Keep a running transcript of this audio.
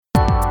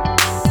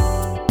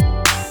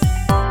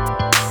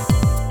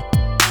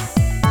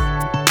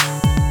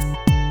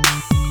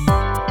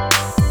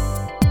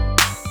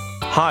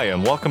Hi,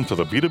 and welcome to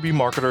the B2B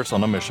Marketers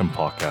on a Mission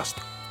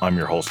podcast. I'm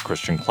your host,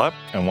 Christian Klepp,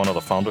 and one of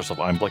the founders of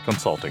Einblick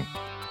Consulting.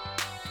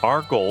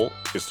 Our goal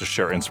is to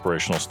share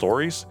inspirational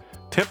stories,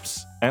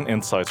 tips, and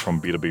insights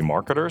from B2B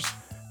marketers,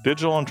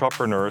 digital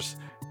entrepreneurs,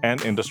 and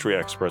industry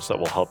experts that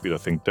will help you to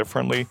think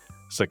differently,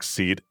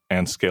 succeed,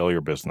 and scale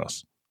your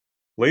business.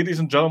 Ladies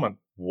and gentlemen,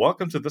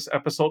 welcome to this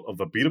episode of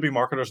the B2B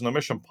Marketers on a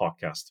Mission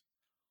podcast.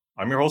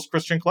 I'm your host,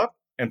 Christian Klepp,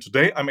 and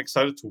today I'm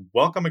excited to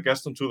welcome a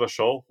guest onto the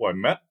show who I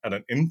met at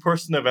an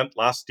in-person event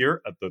last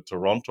year at the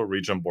Toronto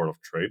Region Board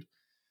of Trade.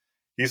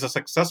 He's a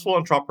successful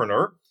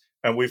entrepreneur,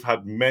 and we've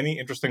had many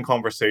interesting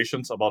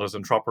conversations about his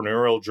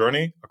entrepreneurial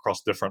journey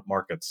across different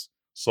markets.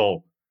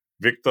 So,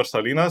 Victor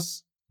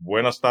Salinas,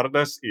 buenas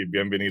tardes y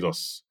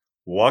bienvenidos.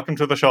 Welcome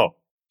to the show.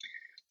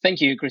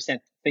 Thank you, Christian.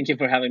 Thank you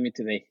for having me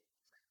today.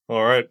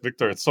 All right,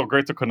 Victor, it's so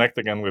great to connect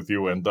again with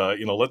you, and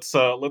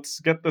let's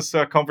get this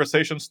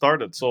conversation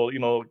started. So,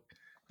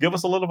 give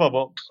us a little bit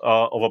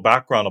of a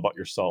background about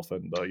yourself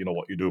and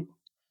what you do.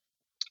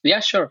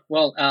 Yeah, sure.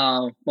 Well,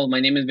 my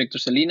name is Victor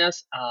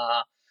Salinas.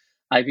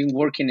 I've been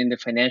working in the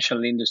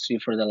financial industry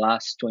for the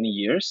last 20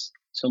 years.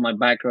 So my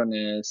background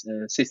is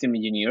a system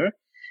engineer,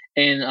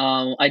 and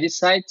I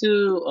decided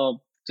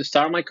to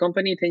start my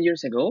company 10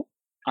 years ago.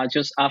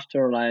 Just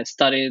after I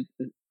studied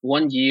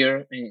 1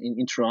 year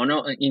in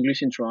Toronto,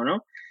 English in Toronto.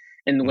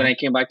 And when I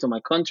came back to my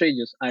country,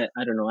 I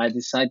don't know, I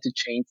decided to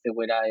change the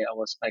way that I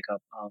was like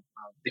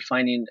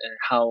defining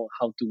how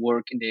to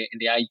work in the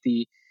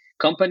IT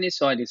company.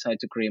 So I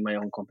decided to create my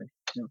own company.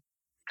 Yeah.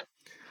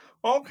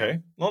 Okay,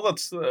 well,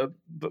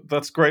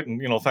 that's great,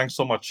 and thanks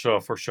so much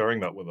for sharing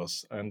that with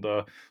us. And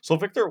so,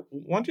 Victor,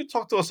 why don't you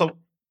talk to us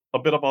a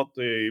bit about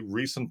the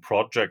recent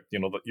project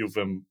that you've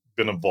been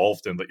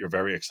involved in that you're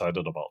very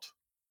excited about?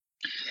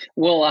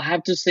 Well, I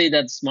have to say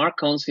that Smart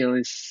Council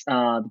is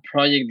the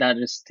project that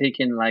is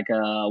taking like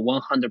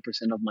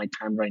 100% of my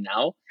time right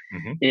now.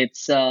 Mm-hmm.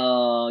 It's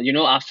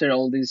after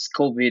all this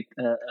COVID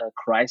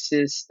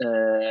crisis,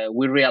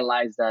 we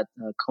realized that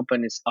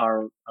companies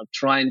are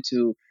trying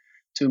to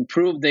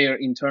improve their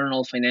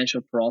internal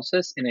financial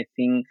process, and I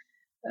think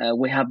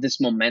we have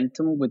this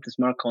momentum with the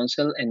Smart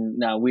Council, and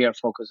now we are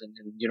focusing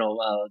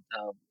on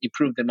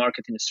improve the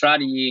marketing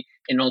strategy,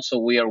 and also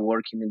we are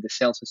working in the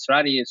sales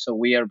strategy. So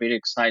we are very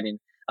excited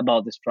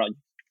about this project.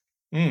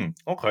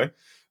 Okay.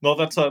 No,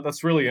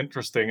 that's really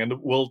interesting, and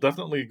we'll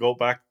definitely go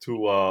back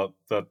to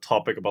the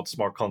topic about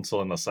Smart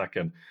Console in a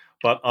second.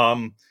 But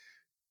on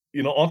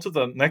to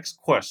the next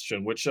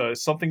question, which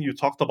is something you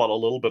talked about a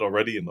little bit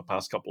already in the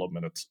past couple of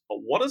minutes.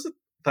 What is it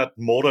that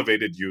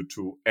motivated you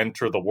to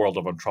enter the world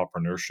of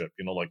entrepreneurship?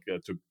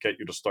 To get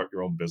you to start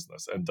your own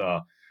business, and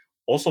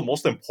also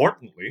most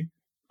importantly,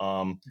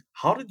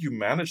 how did you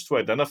manage to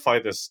identify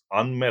this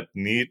unmet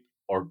need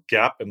or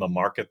gap in the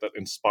market that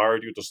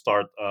inspired you to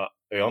start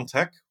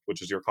Aeontech,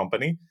 which is your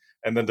company,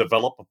 and then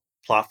develop a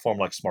platform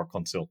like Smart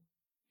Console?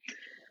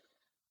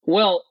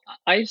 Well,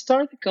 I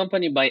started the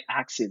company by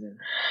accident.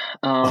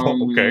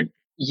 Okay.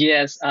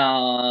 Yes,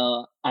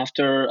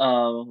 after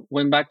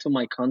went back to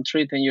my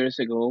country 10 years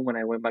ago. When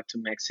I went back to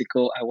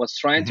Mexico, I was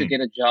trying to Mhm.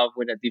 get a job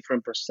with a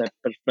different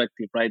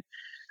perspective, right?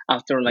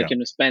 After Yeah.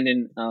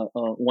 spending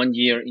 1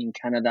 year in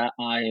Canada,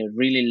 I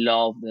really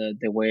love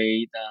the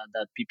way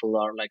that people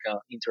are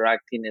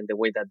interacting, and the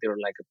way that they're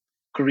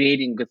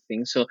creating good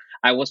things. So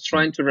I was Mm.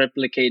 trying to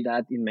replicate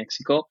that in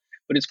Mexico,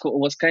 but it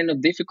was kind of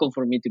difficult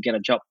for me to get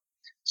a job.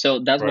 So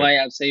that's Right.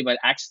 why I say by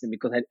accident,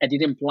 because I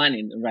didn't plan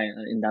it right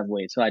in that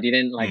way. So I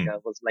didn't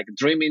Mm. was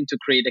dreaming to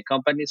create a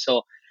company.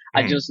 So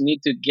I Mm. just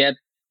need to get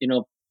you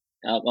know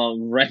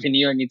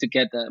revenue. I need to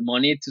get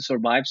money to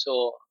survive.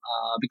 So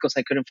because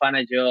I couldn't find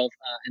a job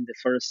in the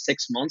first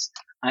 6 months,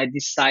 I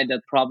decided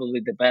that probably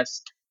the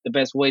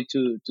best way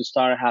to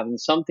start having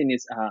something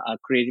is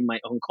creating my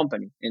own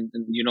company, and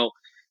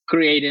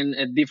creating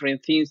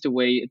different things to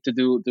way to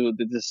do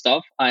the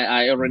stuff.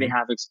 I already Mhm.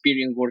 have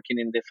experience working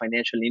in the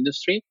financial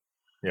industry.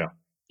 Yeah.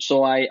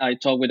 So I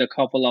talked with a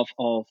couple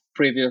of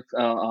previous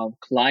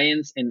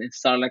clients, and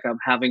start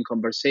having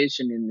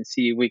conversation and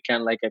see if we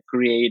can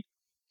create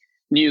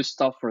new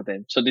stuff for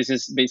them. So this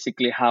is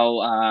basically how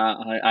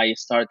I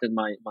started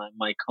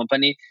my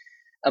company.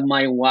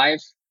 My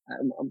wife,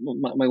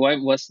 my wife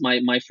was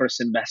my first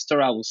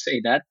investor. I will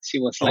say that she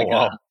was Oh,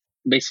 wow.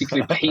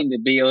 basically paying the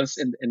bills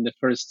in the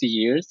first 2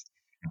 years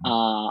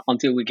Mhm.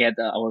 until we get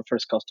our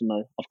first customer,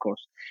 of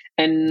course.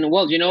 And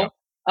well, Yeah.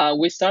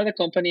 we started the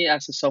company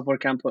as a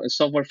a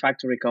software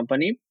factory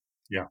company,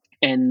 Yeah.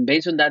 and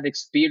based on that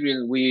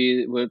experience,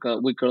 we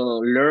could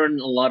learn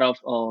a lot of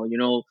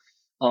internal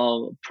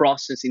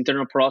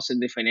process in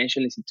the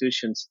financial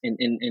institutions,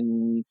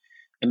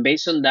 and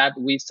based on that,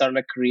 we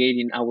started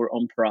creating our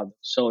own product.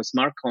 So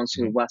Smart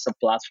Console Mhm. was a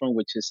platform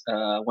which is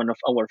one of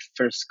our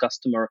first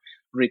customer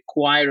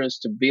require us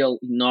to build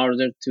in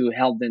order to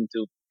help them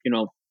to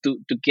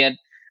to get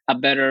a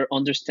better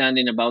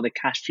understanding about the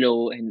cash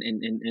flow,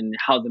 and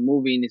how the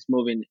moving is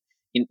moving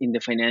in the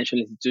financial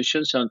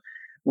institutions. So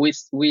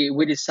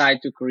we decide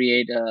to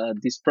create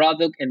this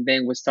product, and then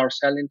we start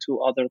selling to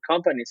other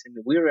companies, and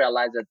we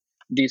realize that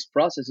this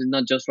process is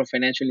not just for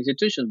financial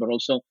institutions, but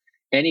also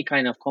any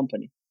kind of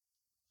company.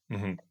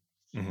 Hmm.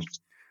 Hmm.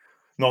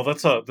 No,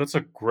 that's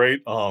a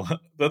great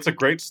that's a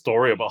great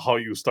story about how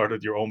you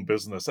started your own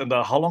business. And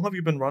how long have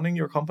you been running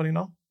your company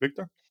now,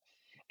 Victor?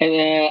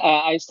 And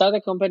I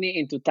started the company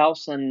in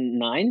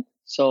 2009,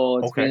 so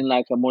it's Okay. been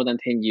like more than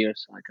 10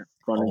 years like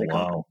running Oh the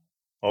company. wow.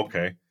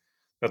 Okay.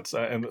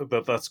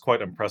 That's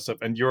quite impressive.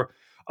 And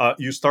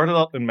you started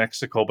out in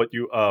Mexico, but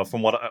you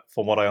from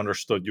what I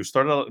understood, you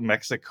started out in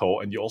Mexico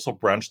and you also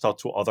branched out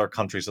to other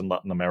countries in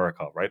Latin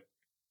America, right?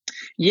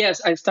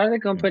 Yes, I started the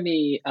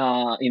company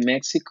in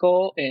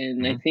Mexico,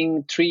 and I Mm-hmm.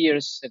 think 3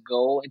 years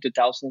ago in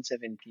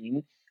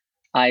 2017,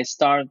 I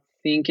started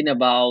thinking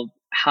about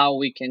how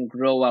we can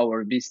grow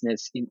our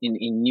business in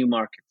new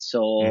markets.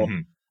 So,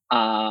 Mm-hmm.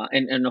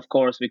 and of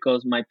course,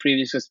 because my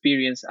previous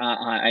experience,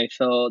 I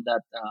thought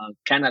that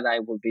Canada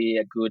would be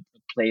a good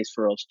place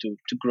for us to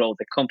grow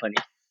the company.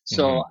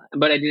 Mm-hmm. So,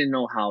 but I didn't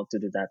know how to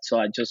do that. So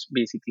I just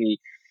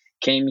basically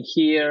came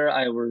here.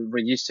 I will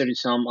register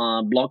some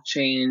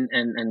blockchain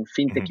and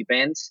fintech Mm-hmm.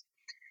 events,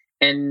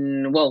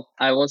 and well,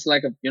 I was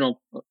like a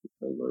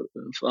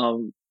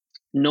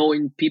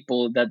knowing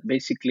people that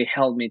basically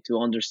helped me to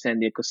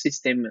understand the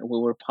ecosystem. We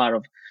were part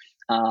of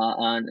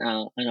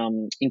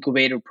an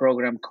incubator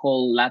program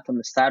called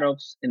Latam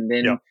Startups, and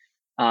Yeah. then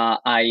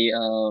I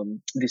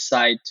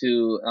decided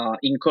to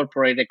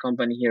incorporate a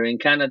company here in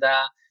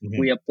Canada.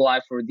 We Mm-hmm.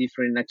 apply for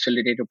different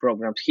accelerator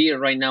programs here.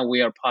 Right now,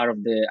 we are part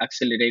of the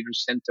Accelerator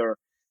Center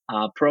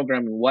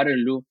program in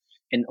Waterloo,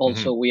 and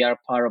Mm-hmm. also we are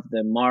part of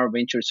the MAR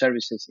Venture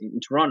Services in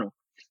Toronto.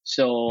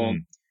 So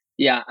Mm-hmm.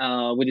 yeah,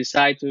 we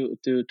decided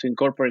to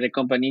incorporate a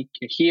company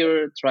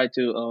here, try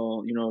to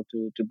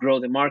to grow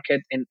the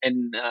market, and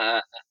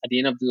at the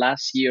end of the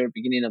last year,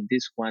 beginning of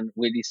this one,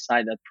 we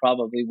decided that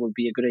probably would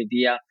be a good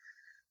idea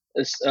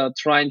is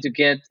trying to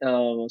get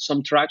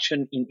some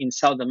traction in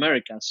South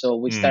America. So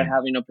we start Mm-hmm.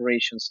 having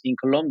operations in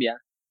Colombia,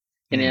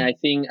 and then Mm-hmm. I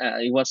think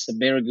it was a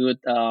very good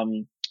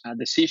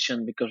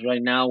decision because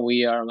right now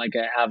we are like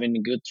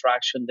having good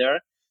traction there.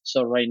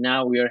 So right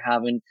now we are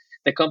having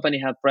the company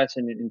have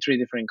presence in three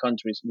different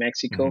countries: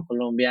 Mexico, Mm-hmm.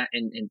 Colombia,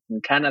 and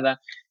Canada.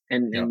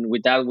 Yeah. And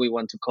with that, we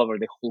want to cover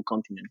the whole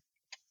continent.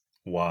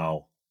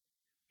 Wow.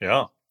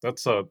 Yeah,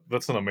 that's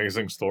an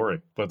amazing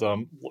story. But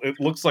it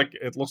looks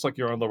like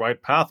you're on the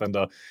right path, and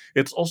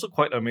it's also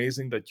quite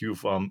amazing that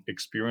you've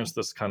experienced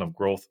this kind of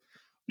growth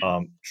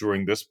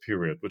during this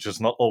period, which is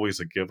not always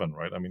a given,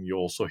 right? I mean, you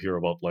also hear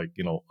about like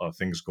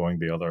things going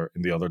the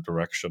other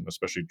direction,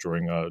 especially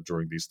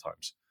during these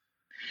times.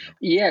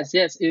 Yes,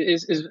 yes,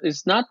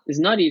 it's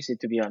not easy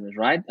to be honest,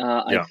 right?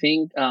 I Yeah,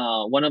 think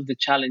one of the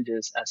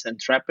challenges as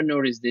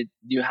entrepreneur is that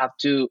you have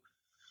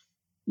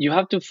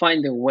to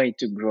find a way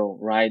to grow,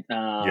 right?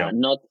 yeah,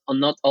 Not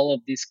all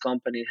of these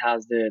companies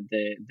has the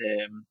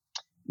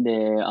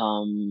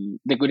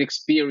good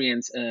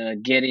experience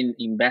getting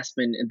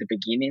investment in the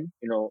beginning.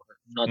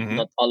 hmm,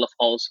 Not all of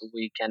us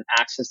we can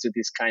access to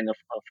this kind of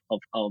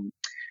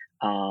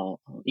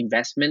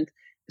investment.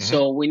 hmm,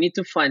 So we need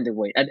to find a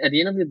way. At the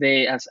end of the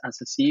day, as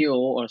a CEO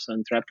or as an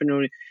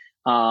entrepreneur,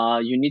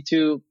 you need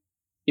to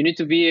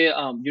be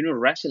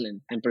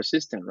resilient and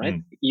persistent, right?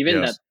 mm, Even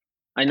that yes,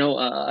 I know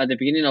at the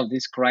beginning of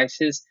this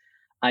crisis,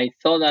 I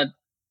thought that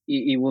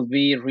it would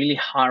be really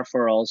hard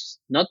for us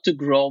not to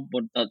grow,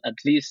 but at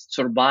least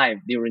survive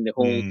during the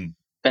whole mm,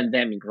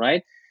 pandemic,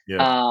 right?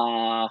 yes,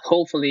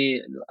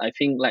 Hopefully, I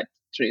think like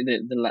 3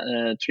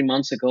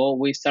 months ago,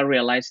 we start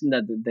realizing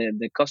that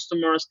the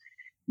customers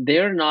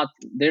they're not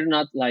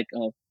like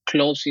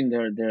closing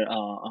their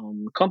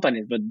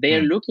companies, but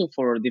they're mm, looking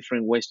for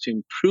different ways to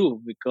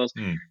improve because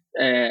mm,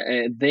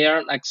 they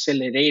are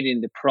accelerating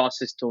the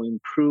process to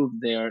improve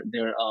their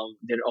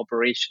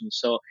operations.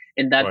 So,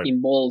 and that right,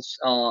 involves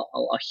a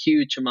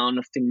huge amount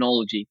of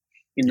technology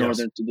in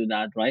order yes, to do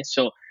that, right?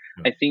 So,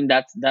 yeah, I think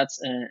that's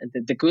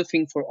the good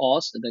thing for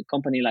us, the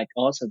company like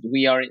us, that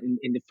we are in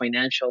the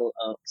financial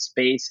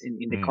space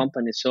in the mm,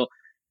 company. So,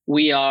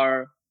 we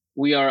are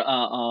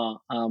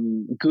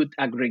good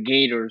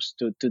aggregators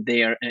to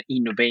their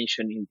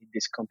innovation in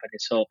this company.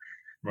 So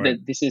right,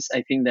 this is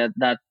I think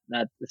that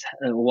is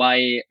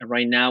why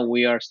right now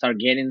we are start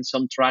getting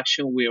some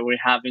traction. We're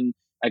having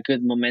a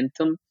good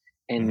momentum,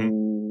 hmm,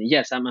 and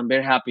yes, I'm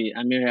very happy.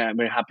 I'm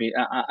very happy.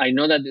 I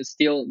know that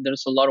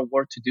there's a lot of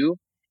work to do,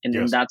 and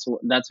then yes, that's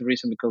the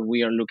reason because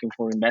we are looking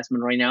for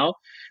investment right now.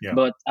 yeah.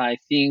 But I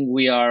think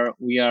we're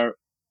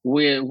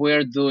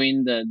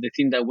doing the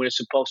thing that we're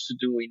supposed to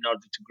do in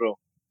order to grow.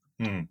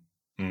 Mm,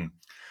 mm.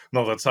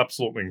 No, that's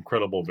absolutely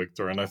incredible,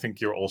 Victor. And I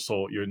think you're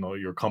also,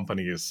 your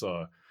company is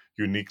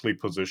uniquely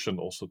positioned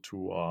also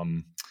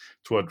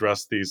to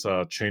address these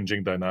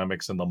changing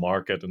dynamics in the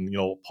market. And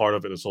part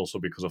of it is also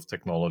because of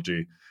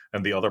technology,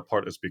 and the other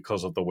part is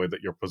because of the way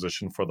that you're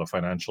positioned for the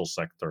financial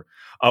sector.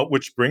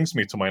 Which brings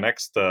me to my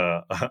next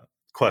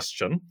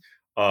question,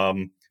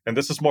 and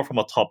this is more from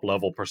a top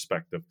level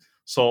perspective.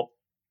 So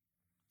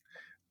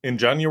in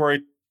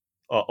January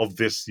of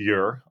this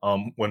year,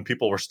 when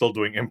people were still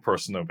doing in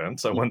person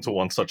events, I went to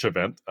one such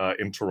event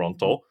in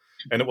Toronto,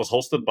 and it was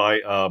hosted by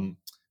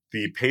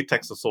the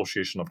Paytex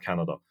Association of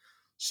Canada.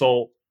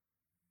 So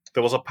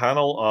there was a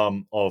panel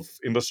of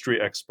industry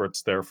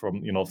experts there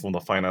from from the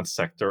finance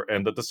sector,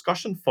 and the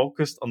discussion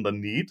focused on the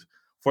need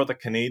for the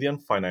Canadian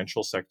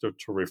financial sector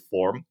to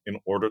reform in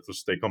order to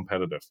stay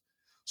competitive.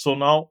 So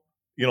now,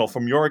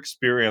 from your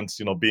experience,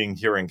 being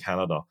here in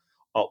Canada,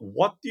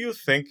 what do you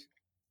think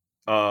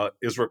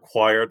is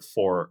required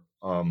for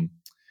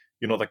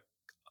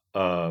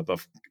the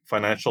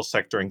financial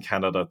sector in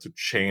Canada to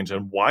change,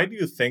 and why do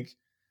you think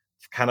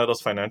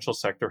Canada's financial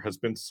sector has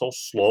been so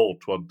slow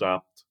to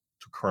adapt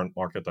to current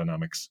market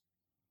dynamics?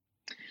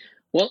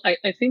 Well,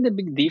 I think the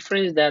big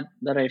difference that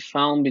I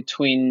found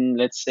between,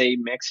 let's say,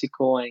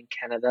 Mexico and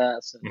Canada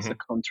as a Hmm.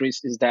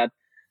 countries is that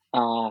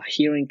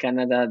here in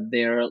Canada,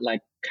 they're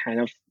like kind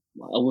of,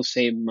 I would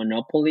say,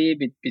 monopoly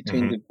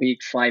between Hmm. the big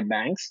five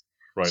banks.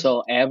 Right.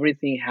 So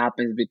everything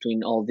happens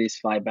between all these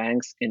five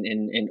banks,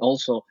 and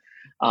also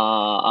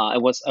I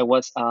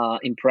was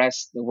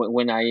impressed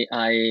when I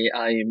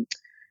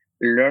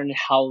learn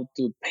how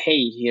to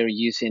pay here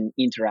using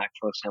Interact,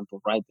 for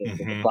example, right? The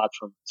Hmm.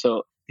 platform.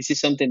 So this is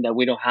something that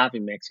we don't have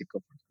in Mexico.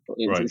 For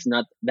example. Right. It's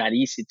not that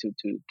easy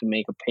to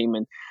make a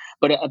payment,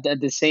 but at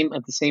the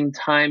same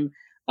time,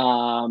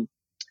 um,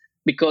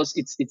 because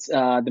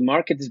the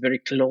market is very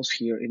close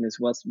here, and it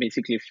was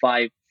basically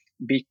five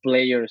big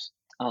players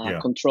Yeah.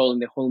 controlling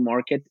the whole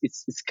market.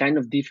 It's kind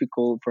of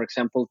difficult, for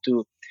example,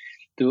 to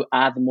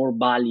add more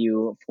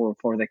value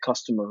for the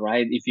customer,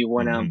 right? If you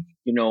want to,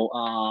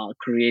 Hmm.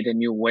 create a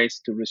new ways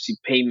to receive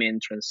payment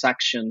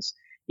transactions,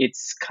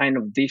 it's kind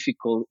of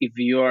difficult if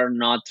you are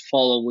not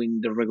following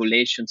the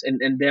regulations. And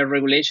their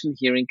regulation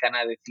here in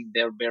Canada, I think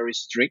they're very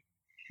strict,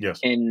 Yes.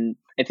 and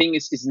I think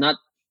it's not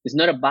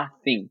a bad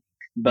thing,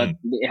 but Mm.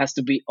 it has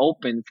to be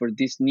open for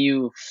this new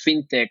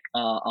fintech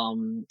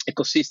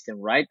ecosystem,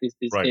 right?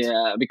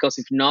 Right. Because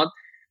if not,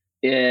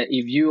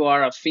 if you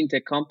are a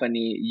fintech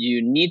company, you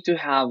need to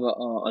have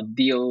a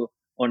deal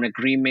on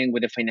agreement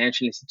with a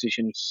financial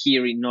institution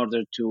here in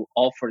order to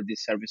offer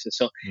these services.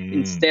 So Mm.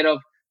 instead of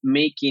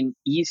making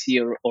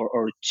easier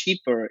or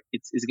cheaper,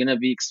 it's going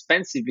to be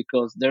expensive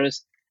because there's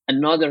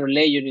another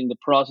layer in the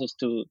process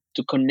to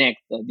connect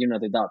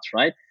the dots,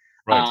 right?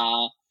 Right.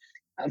 Uh,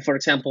 for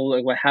example,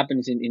 like what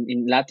happens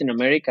in Latin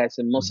America is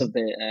that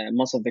Mhm.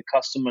 most of the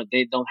customer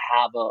they don't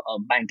have a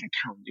bank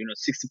account.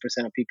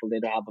 60% of people they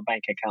don't have a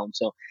bank account.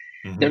 So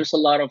Mhm. there's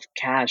a lot of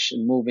cash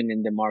moving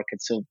in the market.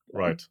 So,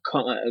 Right.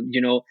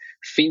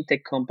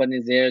 fintech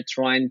companies they're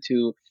trying to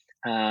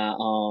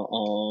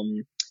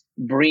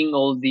bring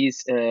all these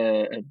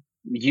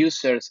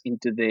users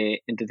into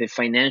the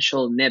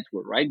financial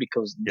network, right?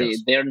 Because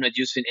Yes. they're not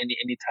using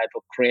any type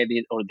of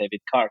credit or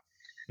debit card.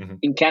 Mhm.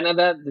 In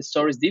Canada, the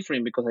story is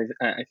different because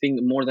I think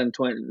more than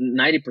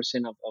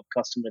 90% of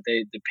customers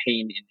they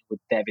paying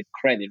with debit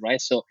credit,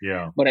 right? So,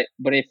 Yeah.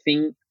 but I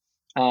think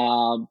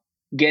um,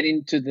 getting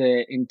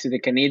into the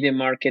Canadian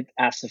market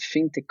as a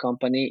fintech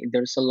company,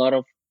 there's a lot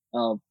of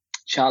uh,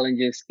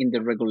 challenges in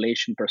the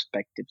regulation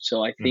perspective.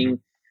 So I think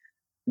Mhm.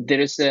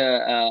 there is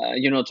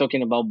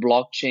talking about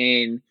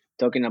blockchain,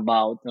 talking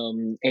about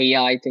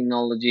AI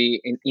technology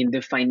in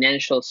the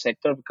financial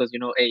sector, because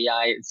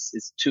AI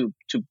is to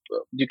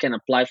you can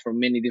apply for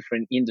many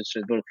different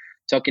industries, but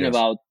talking Yes.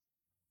 about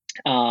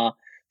uh,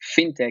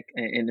 fintech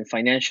in the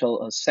financial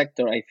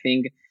sector, I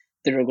think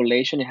the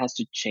regulation has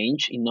to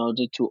change in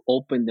order to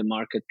open the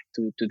market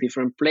to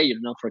different players.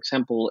 Now, for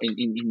example,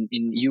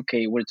 in UK,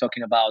 we're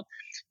talking about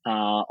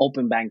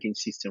open banking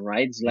system,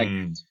 right? It's like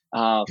Mm.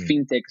 Mm.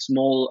 fintech,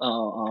 small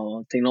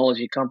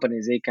technology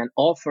companies, they can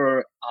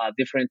offer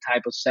different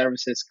type of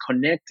services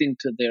connecting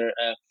to their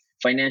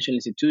financial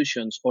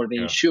institutions or the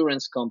Yeah.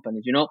 insurance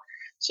companies.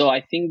 So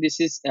I think this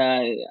is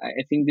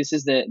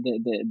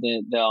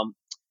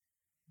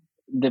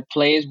the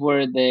place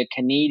where the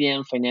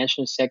Canadian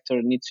financial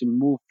sector needs to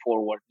move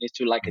forward, needs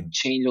to like Mhm.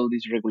 change all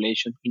these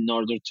regulations in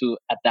order to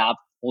adapt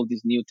all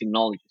these new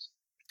technologies.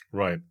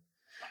 Right.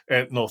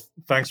 And no,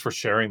 thanks for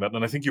sharing that.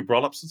 And I think you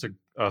brought up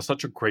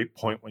such a great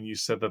point when you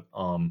said that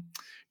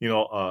you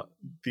know,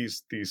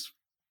 these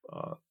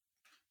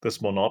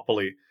this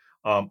monopoly,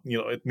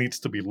 it needs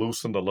to be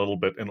loosened a little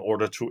bit in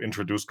order to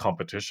introduce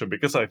competition,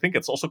 because I think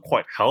it's also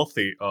quite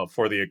healthy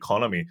for the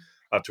economy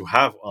to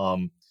have,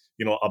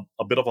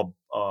 a bit of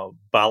a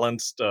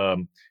balanced, a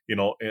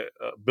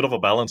bit of a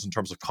balance in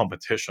terms of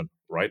competition,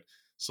 right?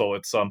 So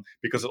it's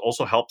because it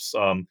also helps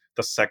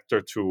the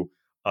sector to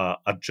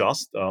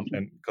adjust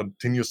and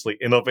continuously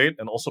innovate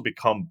and also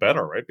become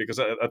better, right? Because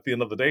at the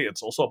end of the day,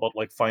 it's also about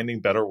like finding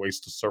better ways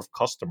to serve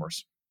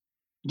customers.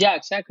 Yeah,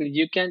 exactly.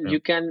 You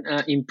can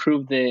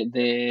improve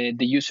the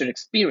user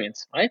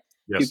experience, right?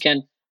 You Yes.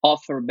 can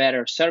offer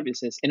better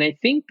services, and I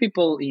think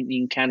people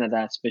in Canada,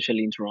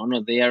 especially in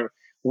Toronto, they are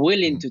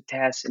willing Mhm. to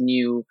test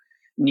new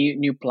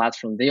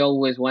platform. They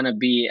always want to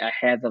be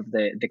ahead of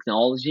the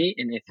technology,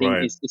 and I think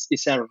Right.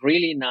 it's a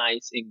really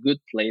nice and good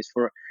place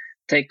for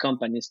tech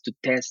companies to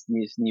test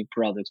these new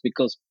products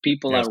because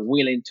people Yes. are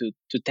willing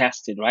to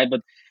test it, right?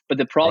 But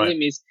the Right. problem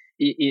is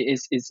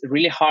it's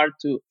really hard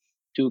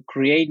to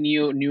create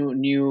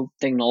new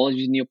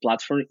technologies, new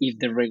platform if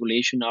the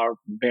regulation are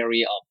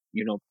very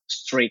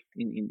strict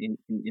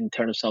in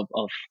terms of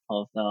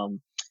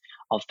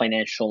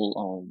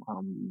financial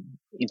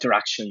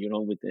interaction,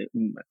 with the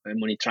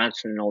money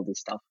transfer and all this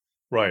stuff.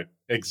 Right.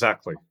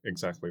 Exactly.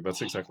 Exactly.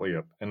 That's exactly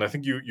it. And I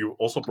think you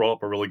also brought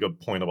up a really good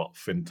point about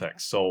fintech.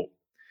 So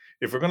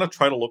if we're going to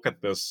try to look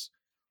at this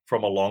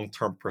from a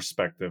long-term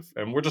perspective,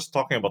 and we're just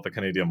talking about the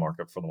Canadian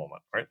market for the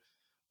moment, right?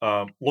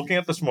 Looking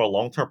at this from a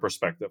long-term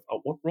perspective,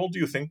 what role do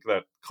you think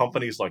that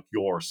companies like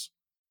yours,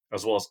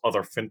 as well as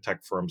other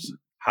fintech firms,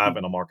 have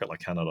in a market like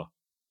Canada?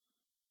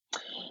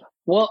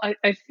 Well,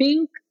 I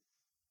think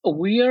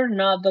we are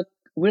not the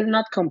we're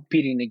not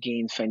competing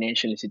against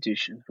financial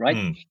institutions, right?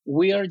 Mm,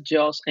 We are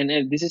just, and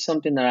this is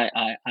something that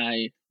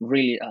I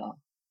really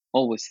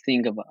always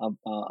think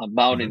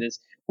about it, hmm is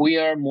we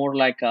are more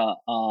like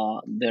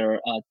their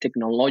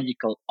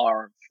technological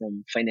arm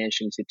from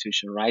financial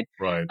institution, right?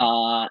 Right.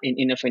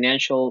 In a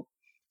financial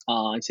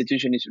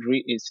institution,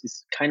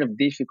 is kind of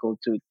difficult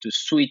to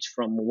switch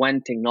from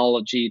one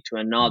technology to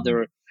hmm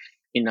another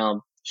in a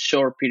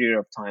short period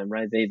of time,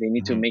 right? They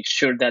need to hmm make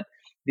sure that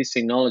this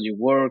technology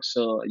works.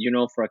 So,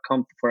 for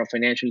a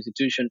financial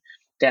institution,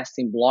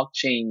 testing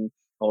blockchain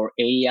or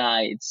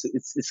AI,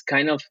 it's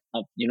kind of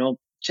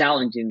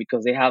challenging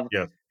because they have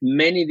Yes.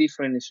 many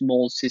different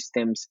small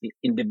systems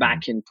in the hmm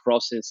backend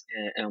process,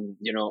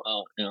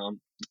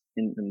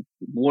 in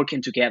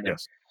working together.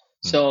 Yes.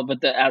 Mm, So,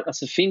 but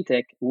as a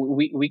fintech,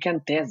 we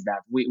can test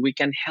that. We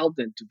can help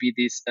them to be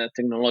this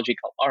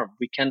technological arm.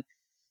 We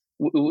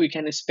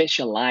can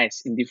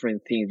specialize in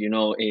different things,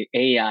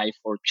 AI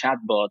for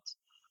chatbots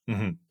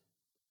hmm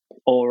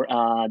or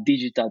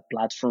digital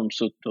platforms,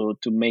 so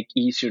to make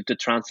easier to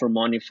transfer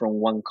money from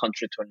one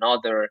country to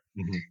another,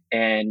 hmm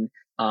and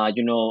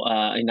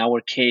in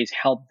our case,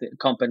 help the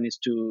companies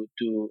to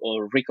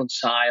or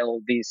reconcile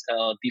these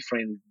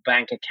different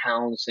bank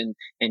accounts and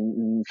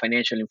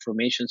financial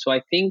information. So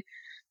I think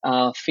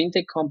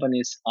fintech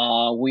companies,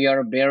 we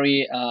are a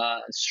very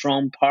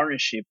strong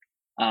partnership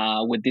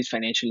with these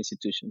financial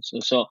institutions.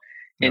 So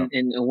Yeah.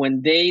 and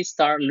when they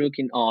start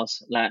looking us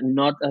like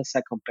not as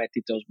a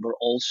competitors, but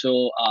also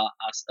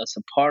as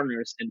a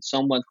partners and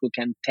someone who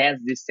can test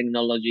this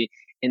technology,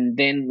 and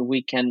then we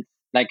can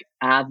like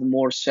add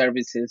more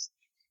services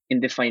in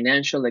the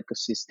financial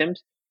ecosystems.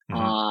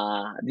 hmm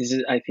This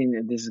is, I think,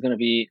 this is going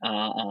to be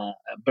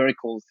a very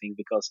cool thing,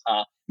 because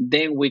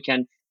then we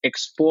can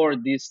export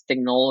this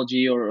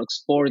technology or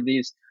export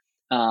this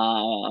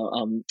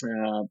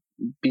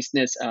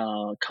business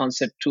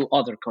concept to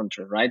other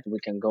countries, right? We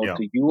can go Yeah.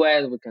 to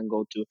US, we can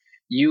go to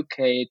UK,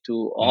 to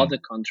Mm. other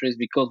countries,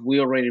 because we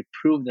already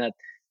proved that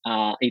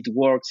it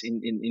works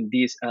in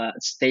this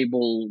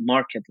stable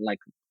market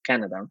like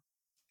Canada.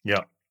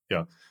 Yeah.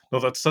 Yeah. No,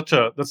 that's such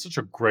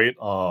a great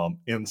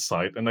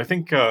insight, and I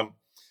think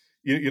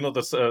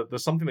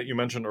there's something that you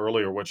mentioned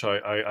earlier, which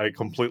I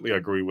completely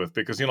agree with,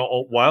 because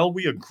while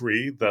we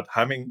agree that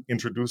having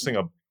introducing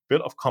a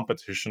bit of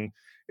competition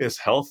is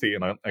healthy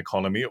in an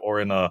economy or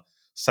in a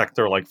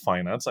sector like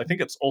finance, I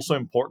think it's also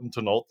important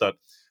to note that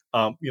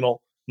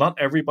not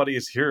everybody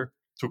is here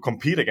to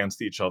compete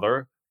against each other,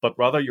 but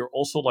rather you're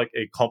also like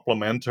a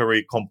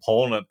complementary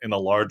component in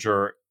a larger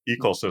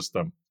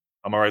ecosystem.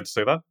 Am I right to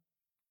say that?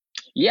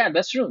 Yeah,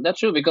 that's true. That's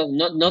true, because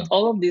not Mm.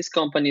 all of these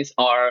companies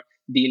are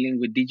dealing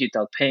with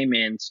digital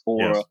payments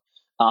or Yes.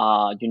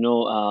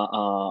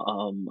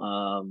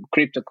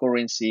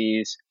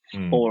 cryptocurrencies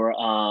Mm. or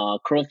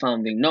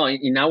crowdfunding. No,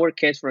 in our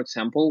case, for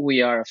example,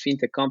 we are a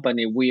fintech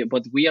company.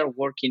 We are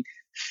working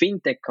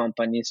fintech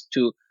companies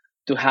to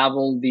have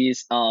all these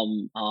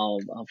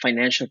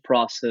financial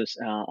process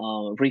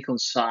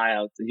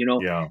reconciled.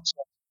 Yeah.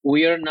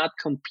 We are not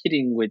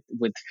competing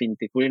with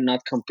fintech. We're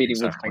not competing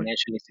with Exactly.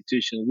 financial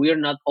institutions. We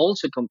are not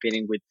also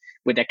competing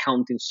with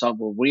accounting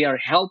software. We are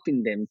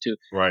helping them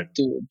Right.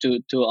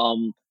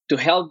 to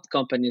help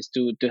companies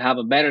to have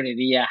a better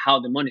idea how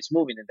the money is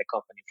moving in the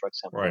company, for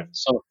example. Right.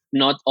 So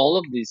not all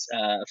of these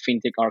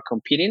fintech are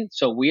competing.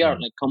 So we are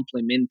Mm. like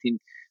complementing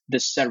the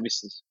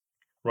services.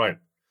 Right.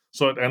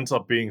 So it ends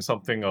up being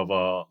something of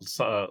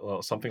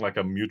something like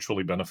a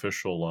mutually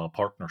beneficial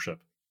partnership,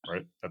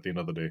 right? At the end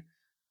of the day.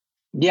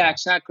 Yeah, So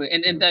exactly.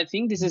 And yeah. I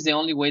think this Mm. is the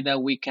only way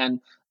that we can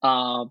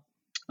uh,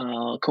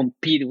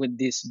 compete with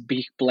these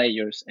big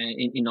players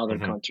in other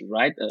Mhm. countries,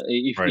 right?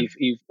 Right.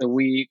 If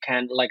we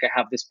can like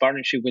have this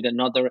partnership with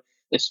another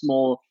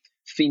small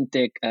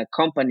fintech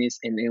companies,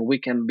 and we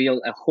can build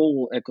a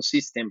whole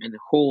ecosystem and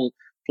a whole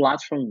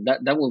platform,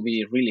 that will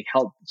be really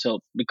help.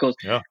 So because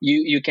Yeah.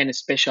 you can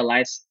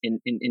specialize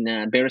in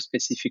a very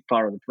specific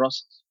part of the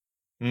process.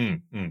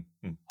 Mm, mm,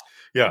 mm.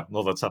 Yeah.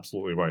 No, that's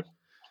absolutely right.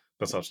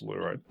 That's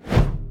absolutely right.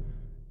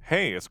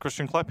 Hey, it's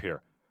Christian Klepp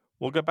here.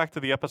 We'll get back to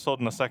the episode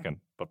in a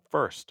second, but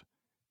first,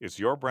 is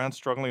your brand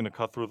struggling to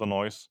cut through the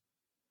noise?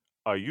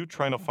 Are you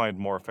trying to find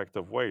more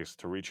effective ways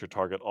to reach your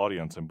target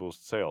audience and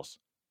boost sales?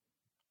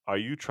 Are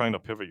you trying to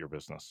pivot your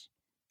business?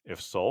 If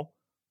so,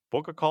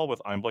 book a call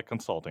with Einblick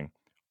Consulting.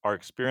 Our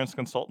experienced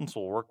consultants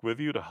will work with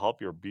you to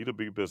help your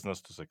B2B business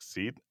to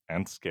succeed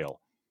and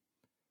scale.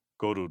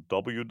 go to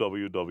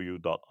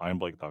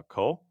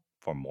www.imblake.co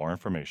for more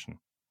information.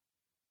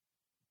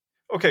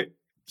 Okay,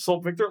 so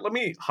Victor, let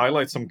me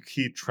highlight some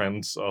key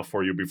trends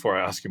for you before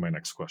I ask you my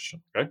next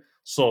question. Okay,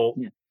 so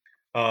Yeah.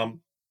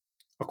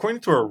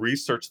 according to a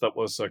research that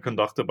was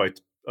conducted by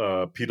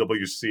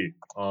PwC,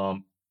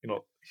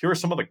 here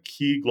are some of the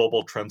key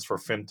global trends for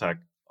fintech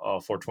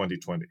for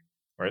 2020.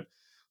 Right.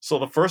 So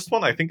the first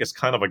one I think is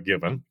kind of a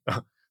given.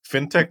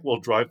 Fintech will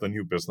drive the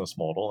new business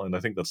model, and I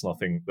think that's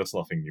nothing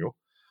new.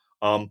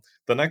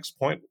 The next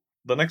point,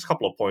 the next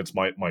couple of points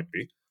might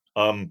be.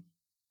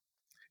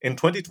 In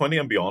 2020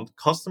 and beyond,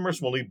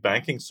 customers will need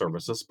banking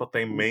services, but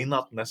they may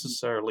not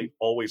necessarily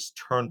always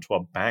turn to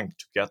a bank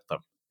to get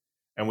them.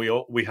 And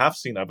we have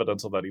seen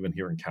evidence of that even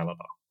here in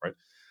Canada, right?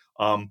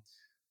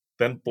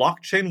 Then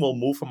blockchain will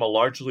move from a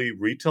largely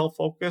retail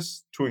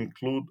focus to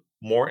include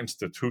more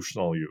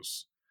institutional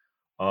use.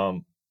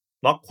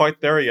 Not quite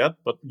there yet,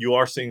 but you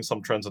are seeing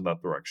some trends in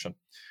that direction.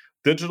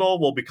 Digital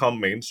will become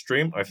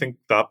mainstream. I think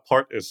that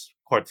part is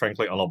quite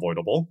frankly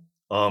unavoidable.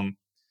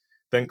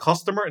 Then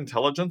customer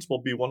intelligence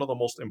will be one of the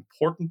most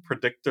important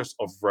predictors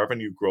of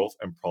revenue growth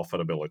and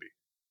profitability.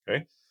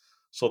 Okay,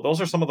 so those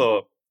are some of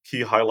the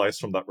key highlights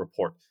from that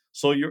report.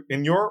 So,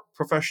 in your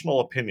professional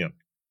opinion,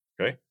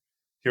 okay,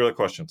 here are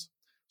the questions.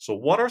 So,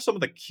 what are some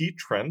of the key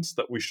trends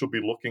that we should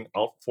be looking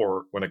out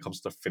for when it comes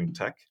to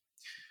fintech?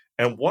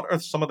 And what are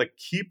some of the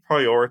key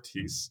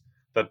priorities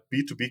that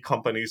B2B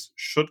companies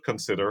should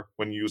consider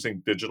when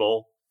using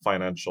digital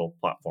financial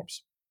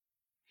platforms?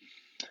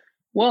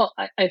 Well,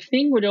 I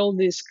think with all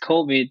this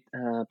COVID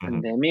Mhm.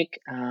 pandemic,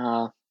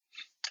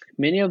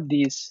 many of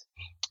these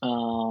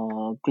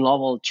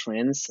global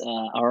trends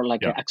are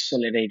like Yeah,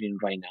 accelerating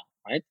right now,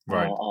 right?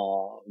 right.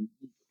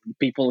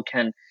 People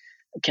can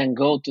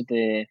go to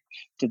the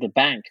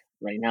bank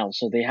right now,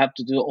 so they have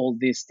to do all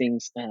these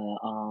things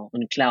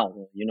on cloud,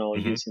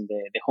 Hmm. using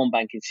the home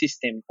banking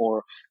system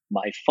or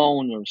by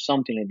phone or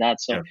something like that.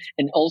 So, Yes.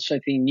 and also I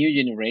think new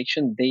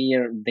generation, they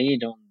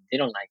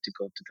don't like to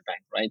go to the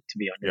bank, right? To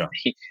be honest,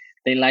 Yeah.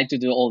 they like to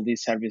do all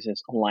these services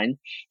online.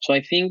 So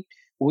I think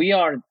we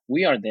are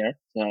there.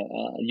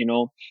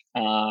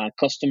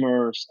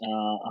 Customers,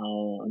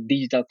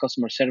 digital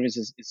customer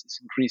services is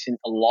increasing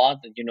a lot.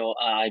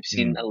 I've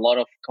seen Mm. a lot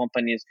of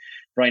companies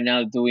right now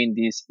doing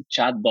these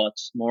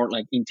chatbots, more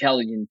like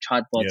intelligent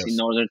chatbots, in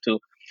Yes. order to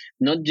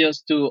not just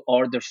to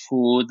order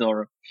food or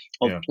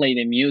Yeah. play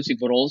the music,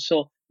 but also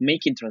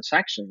making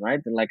transactions,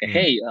 right? Like, Mm.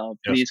 hey, Yes.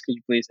 please, could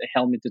you please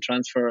help me to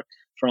transfer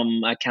from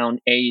account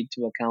A to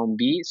account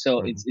B? So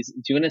Hmm.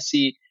 you're gonna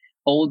see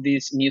all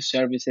these new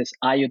services,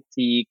 IoT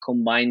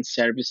combined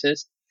services,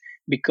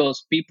 because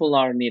people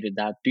are needed.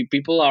 That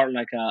people are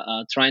like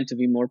trying to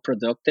be more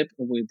productive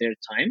with their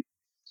time,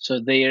 so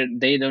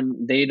they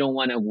don't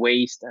want to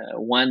waste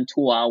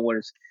 1-2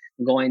 hours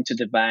going to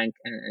the bank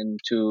and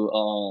to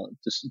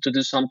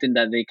do something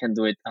that they can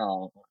do it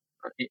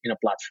in a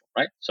platform,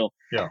 right? So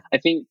Yeah. I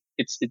think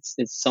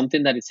it's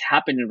something that is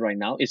happening right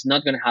now. It's not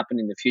going to happen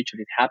in the future.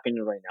 It's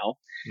happening right now.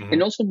 And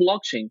Hmm. also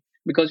blockchain,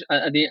 because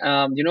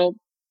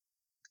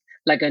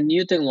like a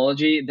new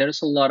technology,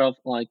 there's a lot of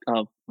like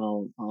uh,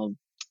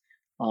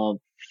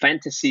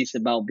 fantasies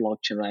about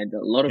blockchain, right? A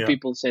lot of Yeah.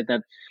 people say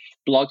that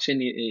blockchain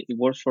it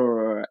works for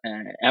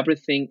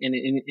everything, and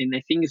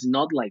I think it's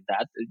not like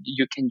that.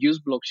 You can use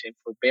blockchain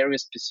for very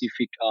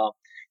specific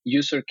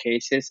user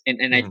cases, and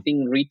I Hmm. think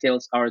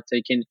retails are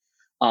taking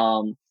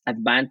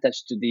advantage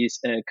to this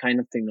kind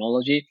of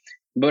technology.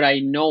 But I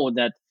know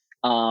that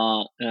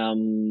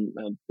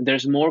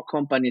there's more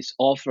companies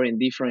offering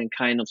different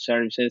kind of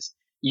services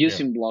Yeah.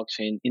 using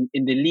blockchain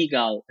in the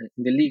legal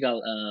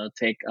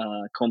tech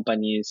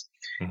companies,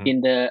 Hmm. in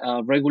the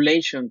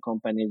regulation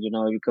companies,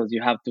 because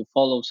you have to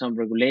follow some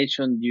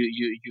regulation.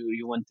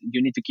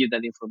 You need to keep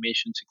that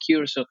information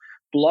secure. So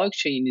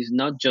blockchain is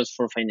not just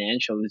for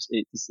financial.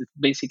 It's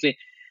basically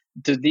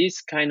to this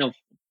kind of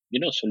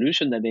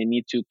solution that they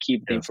need to keep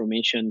the Yes.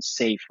 information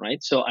safe,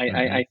 right? So I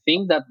Hmm.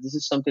 think that this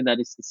is something that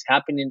is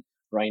happening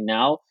right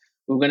now.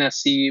 We're gonna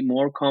see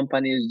more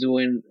companies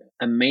doing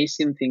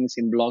amazing things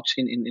in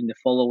blockchain in the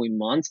following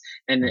months,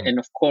 and Hmm. and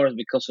of course,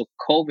 because of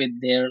COVID,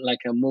 they're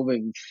like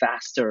moving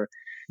faster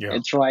Yeah.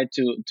 and try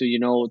to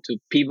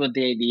pivot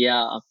the idea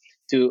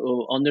to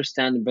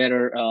understand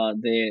better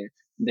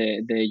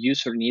the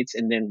user needs,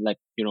 and then like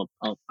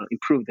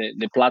improve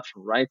the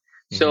platform, right?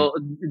 Hmm. So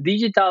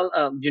digital,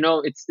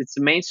 it's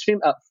mainstream,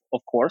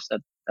 of course,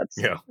 that's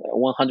Yeah.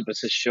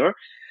 100% sure.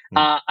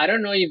 Mm. I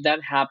don't know if that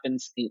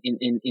happens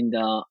in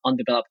the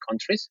undeveloped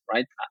countries,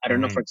 right? I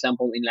don't know, for Hmm.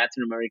 example, in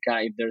Latin America,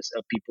 if there's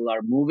people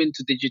are moving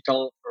to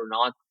digital or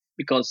not,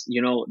 because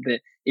the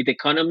if the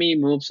economy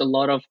moves a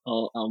lot of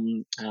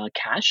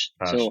cash.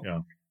 Gosh. So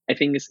Yeah. I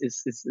think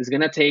it's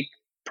gonna take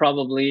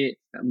probably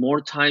more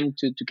time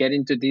to get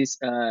into this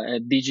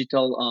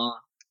digital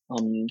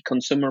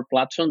consumer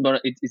platform, but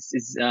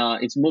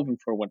it's moving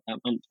forward.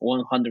 I'm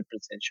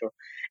 100% sure.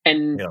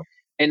 and Yeah.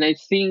 and I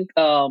think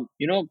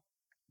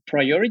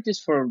priorities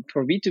for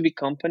B2B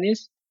companies.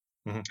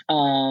 Hmm.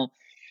 Uh,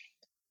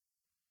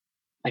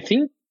 I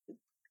think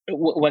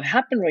what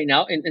happened right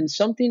now, and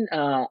something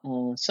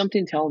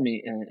something tell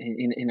me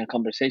in a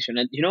conversation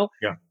that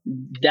Yeah.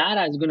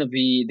 data is going to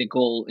be the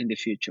goal in the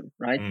future,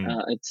 right?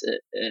 Mm. It's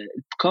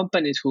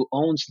companies who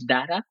owns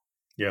data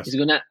Yes.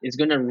 is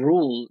gonna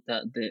rule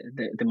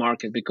the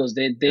market, because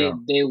Yeah.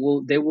 they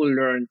will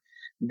learn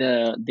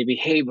the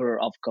behavior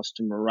of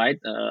customer, right?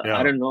 I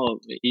Yeah. don't know,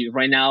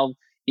 right now,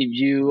 if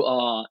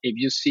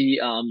you see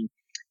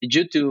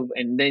YouTube,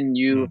 and then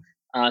you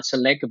Mm.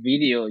 select a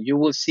video, you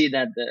will see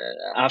that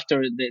after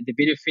the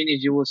video finish,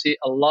 you will see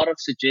a lot of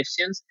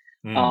suggestions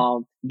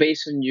Mm.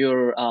 based on your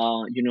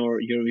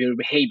your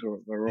behavior,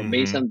 or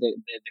based Mm-hmm. on the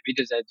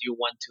videos that you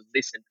want to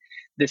listen.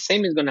 The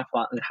same is gonna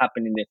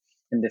happen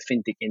in the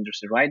fintech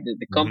industry, right? The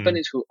Mm-hmm.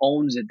 companies who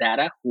owns the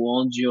data, who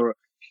owns your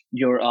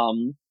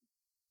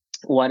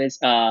what is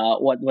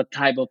what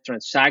type of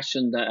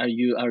transaction that are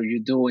you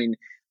doing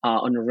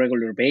on a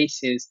regular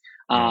basis.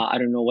 Yeah. I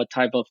don't know what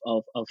type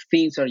of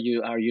things are you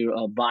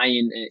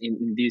buying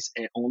in this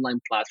online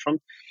platform.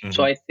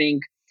 So Mm-hmm. I think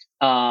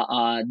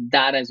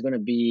data is going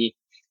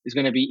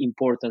to be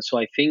important. So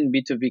I think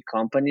B2B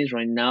companies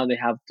right now, they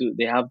have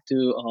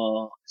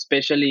to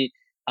especially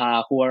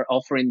who are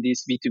offering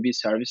these B2B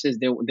services,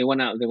 they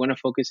wanna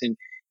focus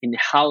in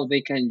how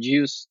they can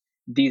use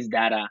this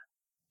data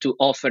to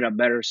offer a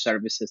better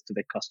services to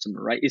the customer,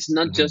 right? It's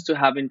not Mm-hmm. just to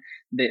having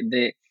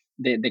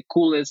the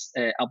coolest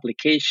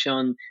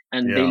application,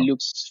 and they Yeah. look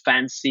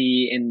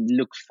fancy and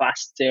look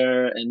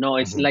faster. And no,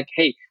 it's Mm-hmm. like,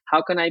 hey,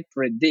 how can I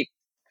predict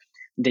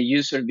the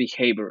user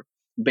behavior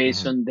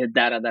based Mm-hmm. on the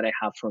data that I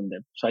have from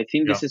them? So I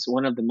think Yeah. this is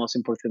one of the most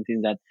important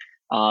things that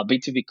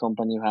B2B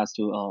company has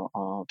to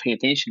pay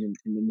attention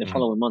in the Mm-hmm.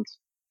 following months.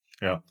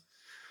 Yeah.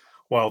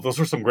 Wow, those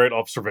are some great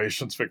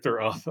observations, Victor.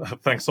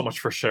 Thanks so much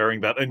for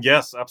sharing that. And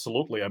yes,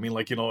 absolutely. I mean,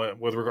 like,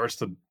 with regards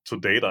to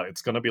data,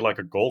 it's going to be like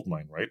a gold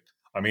mine, right?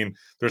 I mean,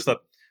 there's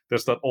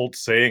that old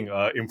saying,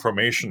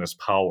 information is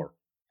power,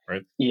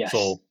 right? Yes.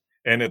 So,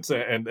 and it's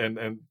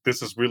and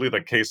this is really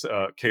the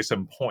case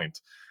in point.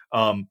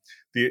 Um,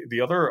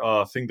 the other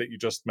thing that you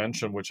just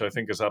mentioned, which I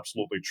think is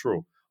absolutely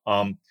true,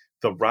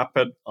 the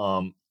rapid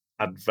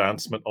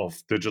advancement of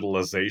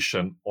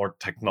digitalization or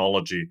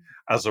technology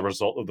as a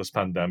result of this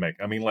pandemic.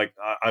 I mean, like,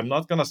 I'm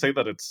not going to say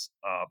that it's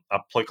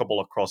applicable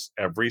across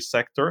every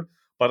sector,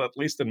 but at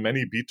least in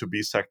many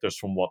B2B sectors,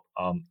 from what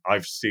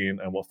I've seen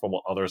and from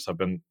what others have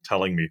been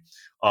telling me.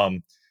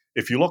 Um,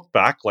 if you look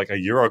back like a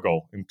year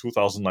ago in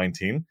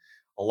 2019,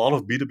 a lot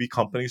of B2B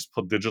companies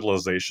put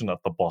digitalization at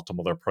the bottom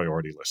of their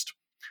priority list,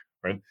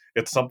 right?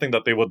 It's something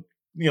that they would,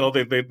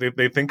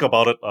 they think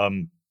about it.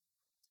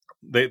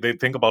 They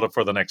think about it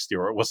for the next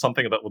year. It was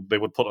something that they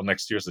would put on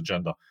next year's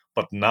agenda.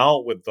 But now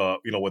with the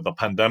with the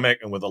pandemic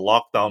and with the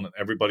lockdown and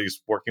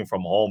everybody's working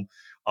from home,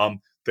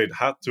 they'd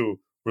had to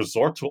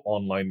resort to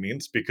online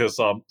means because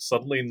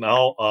suddenly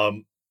now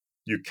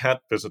you can't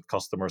visit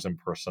customers in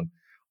person.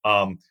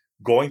 Um,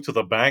 Going to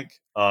the bank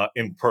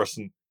in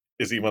person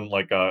is even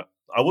like a,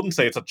 I wouldn't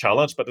say it's a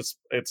challenge, but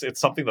it's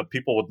something that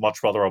people would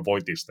much rather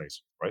avoid these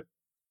days, right?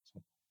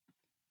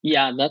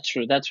 Yeah, that's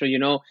true. That's true.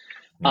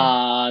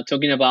 Yeah.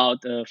 Talking about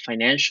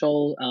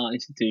financial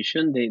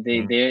institution,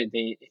 Mhm.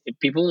 they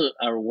people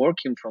are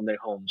working from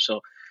their home,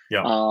 so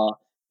Yeah. uh,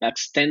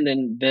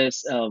 extending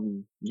this,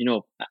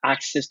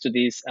 access to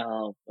this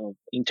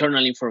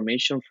internal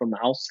information from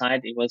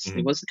outside, it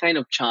Mhm. was a kind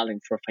of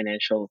challenge for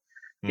financial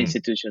Mhm.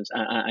 institutions.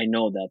 I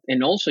know that,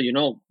 and also,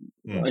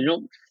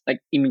 Mhm. like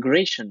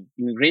immigration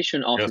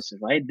Yes. offices,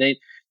 right?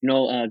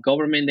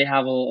 Government, they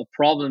have a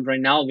problem right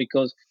now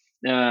because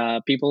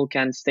people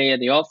can stay at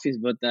the office,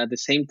 but at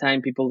the same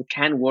time, people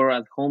can work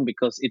at home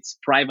because it's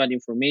private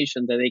information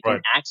that they can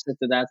Right. access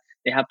to that.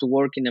 They have to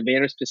work in a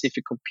very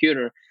specific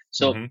computer.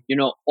 So, Mhm.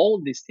 all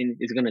these things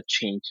is going to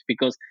change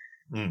because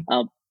Mhm.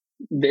 uh,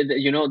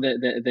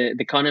 the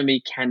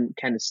economy can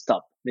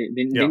stop. They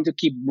Yeah. need to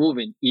keep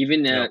moving,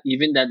 Yeah.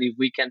 even that if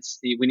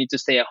we need to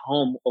stay at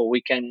home, or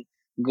we can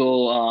go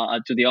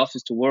to the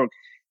office to work.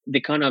 The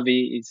economy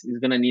is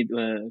gonna need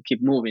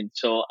keep moving.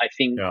 So I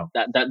think Yeah.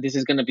 that this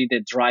is gonna be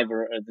the driver,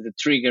 the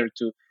trigger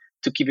to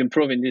keep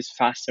improving this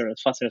faster as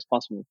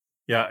possible.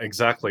 Yeah,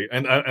 exactly.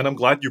 And I'm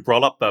glad you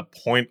brought up that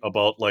point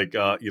about like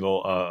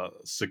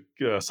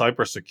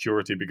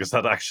cybersecurity, because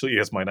that actually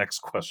is my next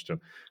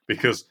question.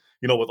 Because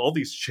with all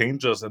these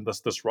changes and this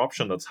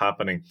disruption that's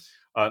happening,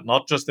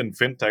 not just in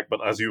fintech, but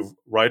as you've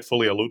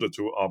rightfully alluded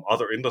to,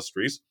 other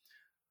industries,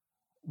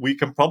 we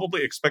can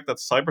probably expect that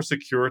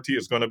cybersecurity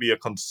is going to be a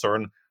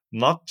concern,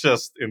 not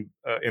just in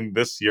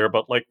this year,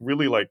 but like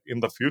really like in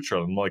the future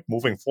and like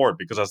moving forward.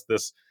 Because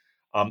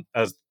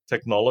as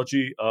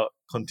technology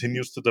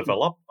continues to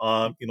develop,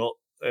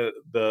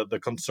 the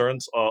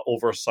concerns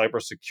over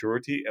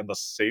cybersecurity and the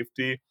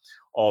safety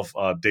of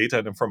data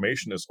and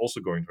information is also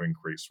going to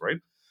increase,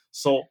 right?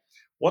 So,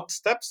 what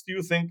steps do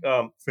you think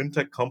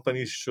fintech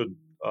companies should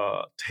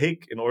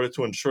take in order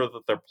to ensure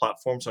that their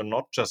platforms are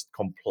not just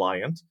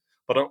compliant,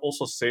 but are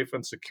also safe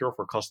and secure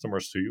for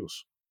customers to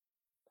use?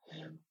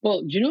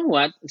 Well, you know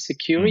what? Mm.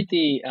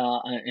 Security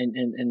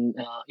and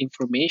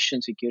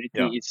information security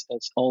Yeah. is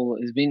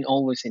always has been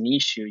always an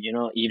issue.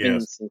 Even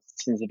Yes.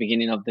 since the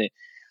beginning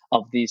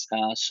of this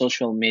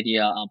social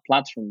media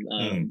platform.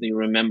 Mm. Do you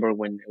remember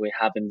when we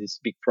having this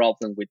big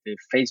problem with the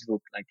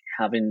Facebook, like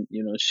having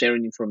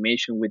sharing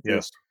information with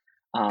this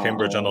Yes.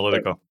 Cambridge the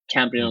Analytica.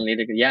 Cambridge Mm.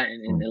 Analytica, yeah,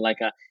 Mm. and like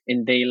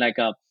and they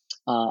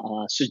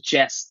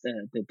suggest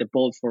the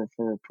vote for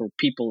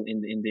people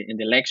in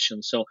the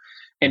election. So,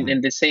 Mhm.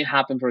 and the same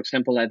happened, for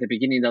example, at the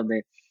beginning of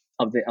the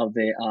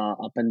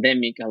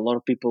pandemic. A lot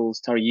of people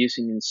start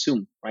using in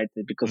Zoom, right?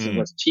 Because it Mm.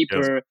 was Yes.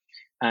 cheaper,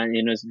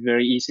 and it's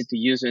very easy to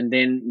use. And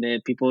then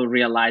the people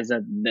realized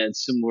that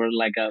Zoom were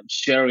like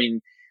sharing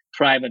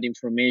private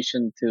information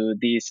to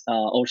these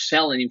or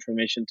selling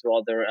information to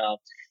other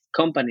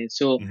companies.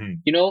 So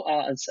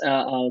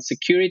Mhm.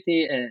 security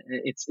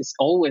it's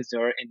always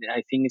there, and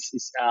I think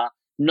it's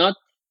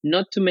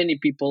not too many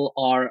people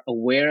are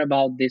aware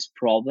about this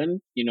problem.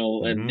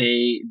 Mhm.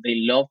 They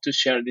love to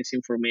share this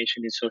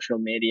information in social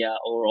media,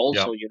 or Yeah.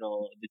 also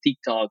the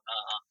TikTok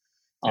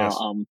Yes.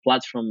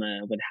 platform,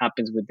 what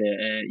happens with the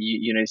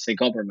United States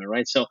government,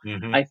 right? So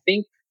Mhm.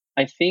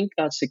 I think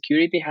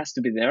security has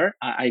to be there.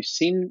 I've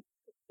seen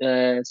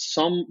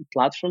some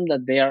platform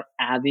that they are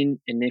adding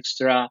an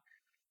extra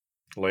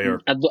Layer.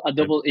 a Right?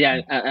 double,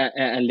 yeah,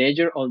 Mm. a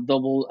ledger or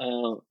double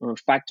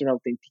factor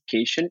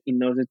authentication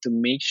in order to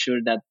make sure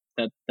that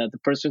the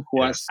person who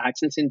has Yes.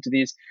 access into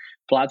this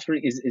platform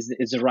is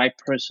the right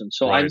person.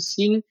 So I'm Right.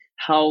 seeing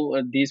how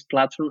these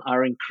platforms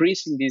are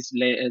increasing this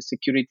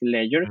security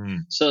layer. Mm.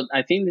 So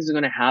I think this is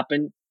going to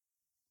happen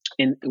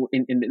in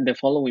the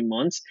following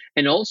months.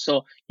 And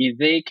also, if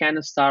they kind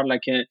of start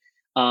like a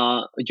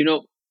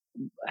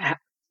ha-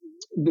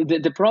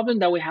 the problem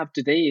that we have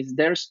today is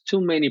there's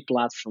too many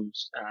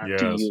platforms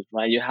to Yes. use,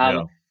 right? You have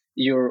Yeah.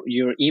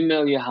 your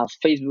email, you have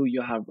Facebook,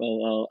 you have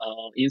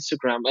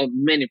Instagram,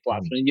 many Mm.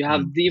 platforms. You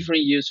have Mm. Mm.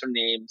 different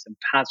usernames and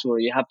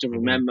password. You have to Mhm.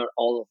 remember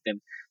all of them.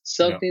 Yeah.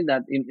 Something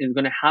that is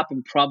going to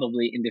happen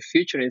probably in the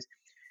future is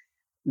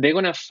they're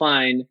going to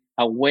find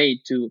a way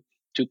to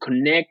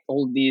connect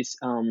all these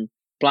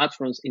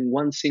platforms in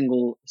one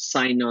single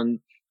sign-on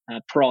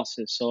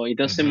process. So it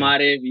doesn't Mhm.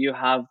 matter if you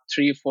have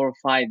three, four,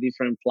 five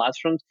different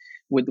platforms.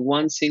 With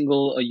one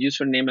single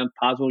username and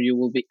password, you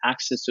will be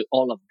access to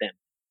all of them.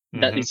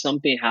 That Mhm. is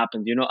something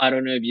happened. I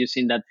don't know if you've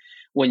seen that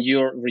when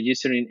you're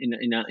registering in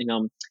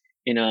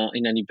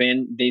an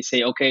event, they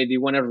say, okay, do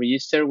you want to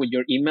register with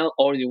your email,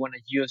 or do you want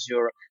to use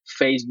your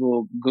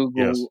Facebook,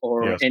 Google, Yes. or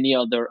Yes. any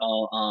other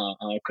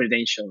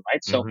credential,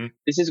 right? So Mhm.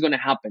 this is going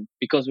to happen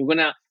because we're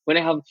gonna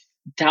have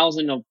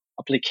thousands of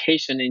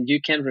application, and you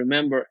can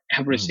remember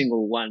every Mm.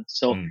 single one.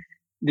 So Mm.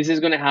 this is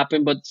going to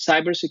happen. But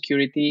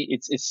cybersecurity,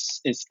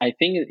 it's I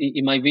think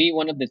it might be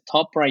one of the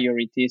top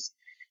priorities,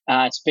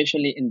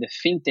 especially in the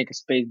fintech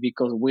space,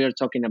 because we are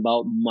talking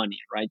about money,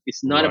 right?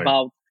 It's not Right.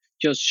 about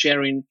just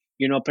sharing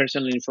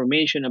personal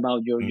information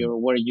about Mm. your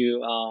where you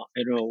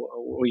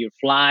where you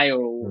fly,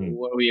 or Mm.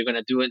 what you're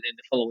going to do in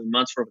the following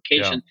months for Yeah.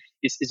 vacation.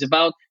 It's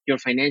about your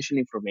financial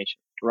information,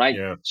 right?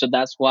 Yes. So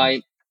that's Yes. why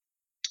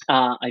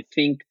I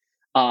think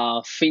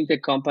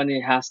fintech company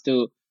has to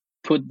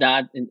put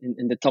that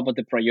in the top of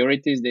the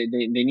priorities. They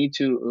need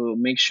to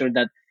make sure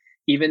that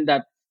even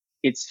that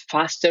it's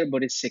faster but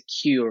it's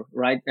secure,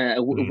 right?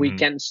 We Mhm.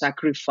 can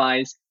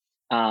sacrifice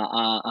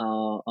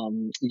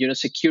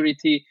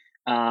security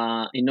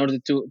in order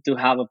to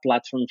have a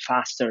platform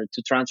faster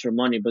to transfer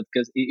money, but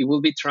because it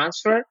will be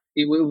transfer,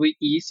 it will be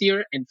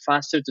easier and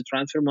faster to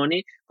transfer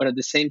money, but at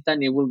the same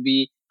time it will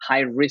be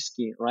high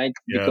risky, right?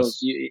 Because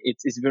Yes.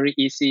 it's very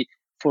easy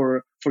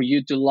for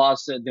you to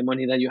lose the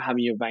money that you have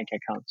in your bank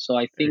account. So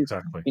I think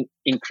Exactly.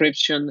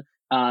 encryption,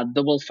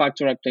 double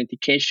factor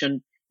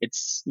authentication,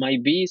 it's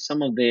might be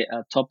some of the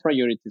top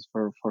priorities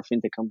for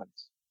fintech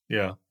companies.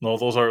 Yeah. No,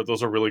 those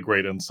are really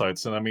great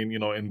insights. And I mean,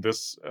 in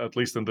this, at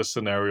least in this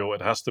scenario,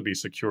 it has to be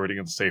security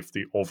and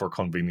safety over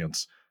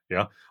convenience.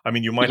 Yeah. I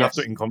mean, you might have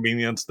to Yes.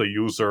 inconvenience the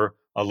user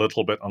a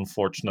little bit,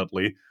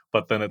 unfortunately,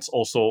 but then it's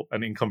also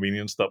an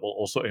inconvenience that will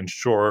also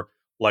ensure,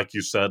 like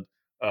you said,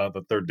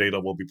 that their data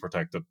will be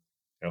protected.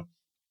 Yeah.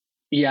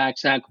 Yeah,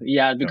 exactly.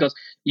 Yeah, Yeah. because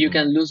you Mm.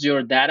 can lose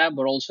your data,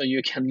 but also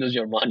you can lose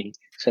your money.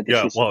 So this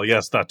Yeah. is Well,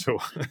 yes, that too.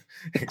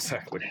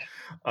 Exactly.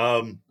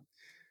 Um,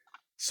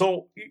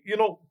 So,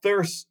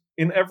 there's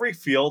in every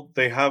field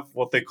they have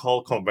what they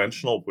call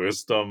conventional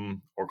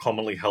wisdom or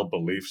commonly held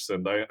beliefs,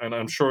 and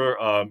I'm sure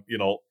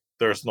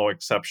there's no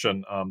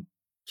exception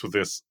to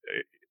this,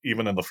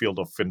 even in the field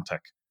of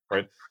fintech,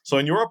 right? So,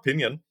 in your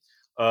opinion,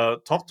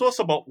 talk to us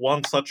about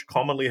one such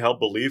commonly held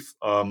belief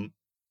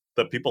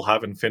that people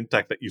have in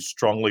fintech that you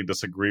strongly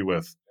disagree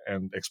with,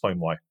 and explain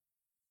why.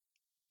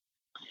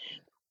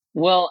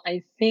 well.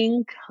 I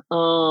think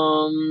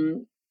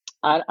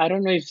I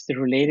don't know if it's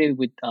related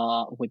with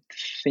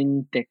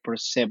fintech per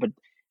se, but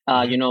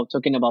Hmm.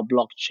 talking about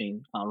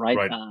blockchain, right?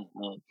 Right.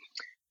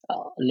 A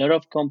lot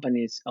of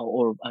companies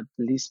or at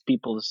least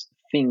people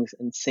things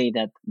and say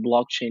that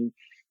blockchain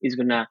is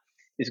gonna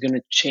is going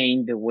to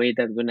change the way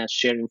that we're going to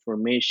share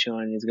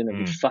information. It's going to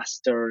be Mm.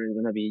 faster. It's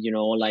going to be,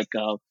 like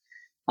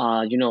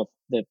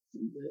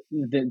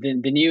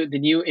the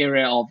new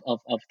era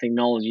of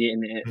technology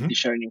and Mhm.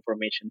 sharing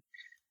information.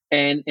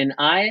 And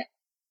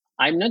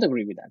I'm not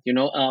agree with that.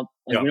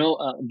 Yeah.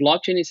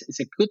 Blockchain is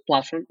a good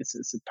platform.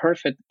 It's a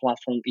perfect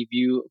platform if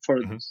you for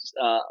Mhm.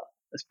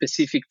 a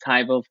specific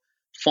type of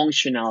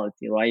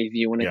functionality, right? If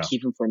you want to Yeah.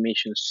 keep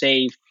information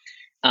safe,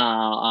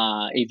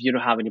 if you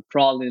don't have any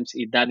problems,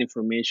 if that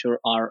information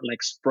are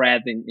like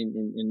spread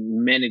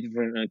in many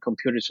different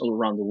computers all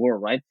around the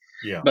world, right?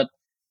 Yeah. But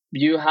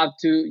you have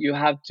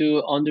to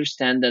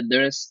understand that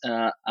there's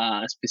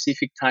a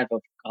specific type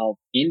of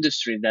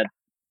industry that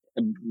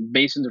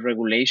based on the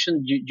regulation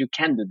you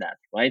can do that,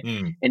 right?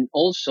 Mm. And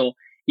also,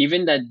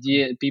 even that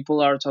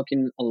people are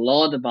talking a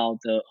lot about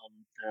the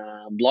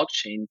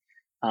blockchain,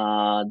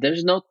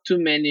 there's not too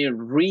many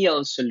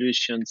real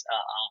solutions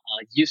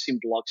using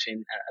blockchain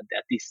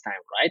at this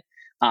time, right?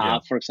 Yeah.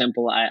 For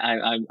example,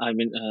 I've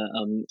been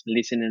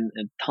listening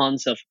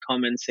tons of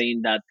comments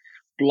saying that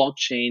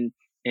blockchain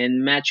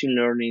and machine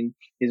learning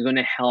is going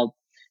to help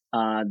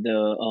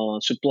the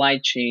supply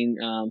chain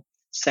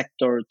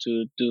sector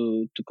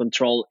to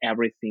control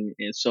everything.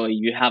 And so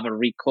you have a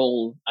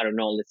recall, I don't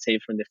know, let's say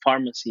from the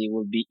pharmacy, it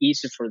will be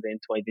easy for them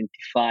to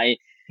identify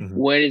Mhm.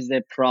 where is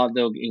the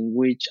product in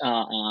which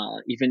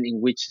even in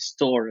which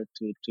store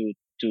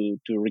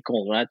to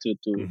recall, right? To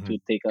Mhm.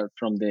 take out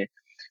from the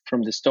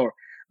store.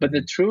 But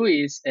the Mhm. truth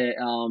is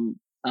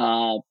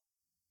uh,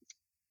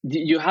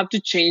 you have to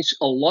change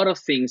a lot of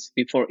things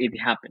before it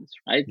happens,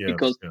 right? Yes.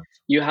 Because Yes.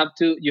 you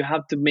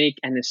have to make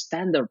a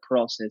standard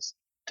process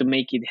to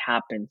make it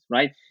happen,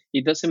 right?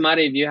 It doesn't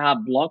matter if you have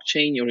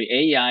blockchain or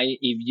AI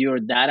if your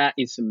data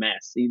is a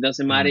mess. It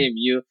doesn't matter Mhm. if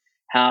you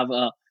have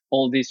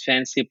all these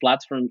fancy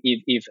platforms.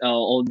 If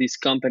all these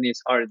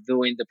companies are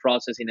doing the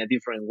process in a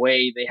different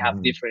way, they have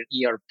Mhm. different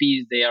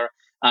ERPs. They are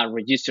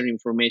registering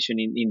information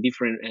in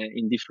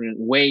different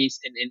ways,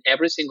 and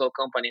every single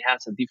company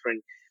has a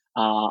different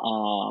uh,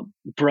 uh,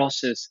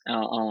 process,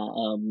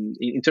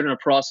 internal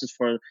process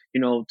for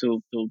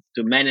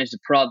to manage the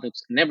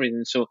products and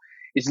everything. So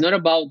it's not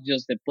about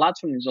just the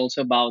platform; it's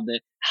also about the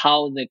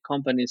how the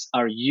companies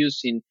are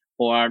using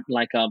or are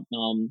like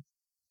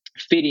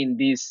fitting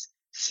these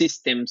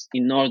systems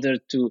in order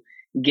to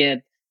get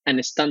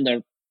a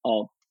standard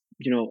of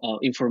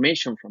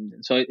information from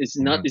them. So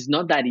Mhm. it's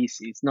not that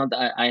easy. It's not.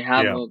 I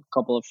have Yeah. a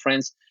couple of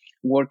friends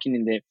working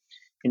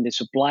in the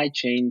supply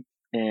chain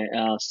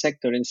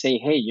sector and say,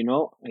 hey,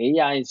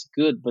 AI is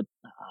good, but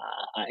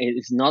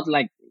it's not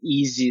like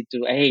easy to,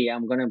 hey,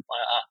 I'm gonna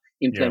Yeah.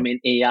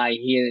 implement AI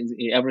here. And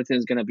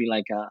everything's gonna be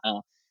like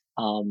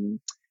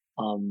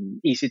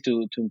easy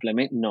to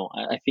implement. No,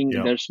 I think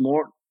Yeah. there's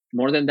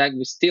more than that.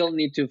 We still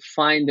need to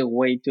find a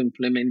way to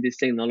implement this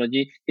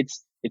technology.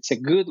 It's a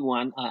good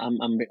one.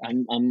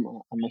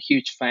 I'm a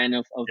huge fan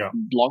of Yeah.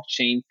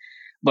 blockchain,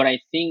 but I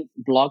think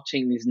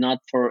blockchain is not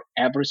for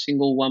every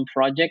single one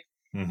project,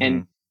 and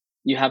Mhm.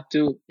 you have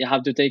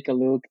to take a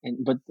look. And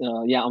but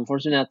yeah,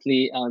 unfortunately,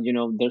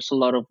 there's a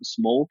lot of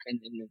smoke, and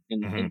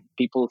Mhm.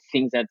 people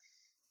think that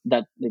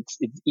it's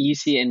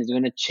easy and it's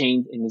going to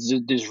change and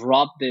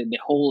disrupt the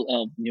whole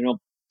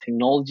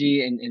technology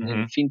and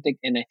Mhm. fintech.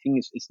 And I think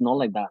it's not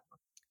like that.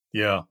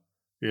 Yeah,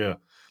 yeah.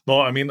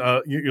 No, I mean,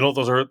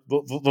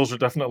 those are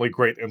definitely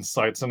great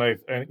insights, and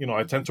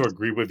I tend to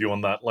agree with you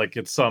on that. Like,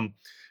 it's at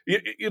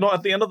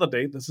the end of the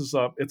day, this is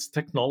it's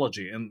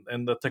technology,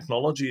 and the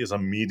technology is a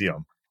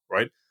medium,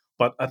 right?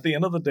 But at the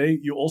end of the day,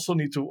 you also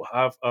need to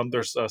have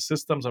there's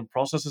systems and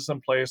processes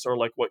in place, or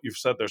like what you've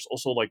said, there's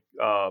also like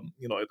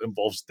it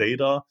involves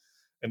data,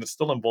 and it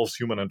still involves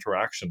human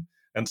interaction,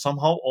 and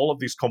somehow all of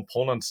these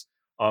components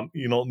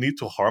need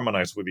to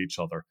harmonize with each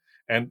other.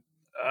 And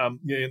and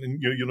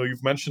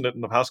you've mentioned it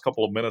in the past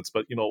couple of minutes,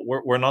 but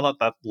we're not at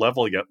that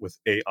level yet with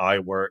AI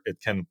where it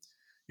can,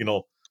 you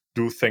know,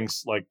 do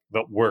things like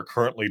that we're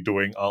currently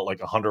doing, like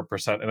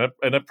 100%,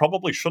 and it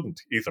probably shouldn't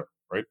either,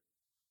 right?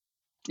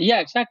 Yeah,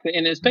 exactly.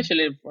 And Mm.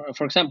 especially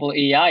for example,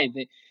 AI,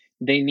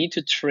 they need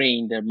to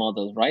train their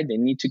models, right? They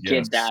need to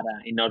get Yes. data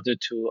in order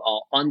to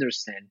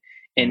understand.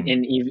 and Mm.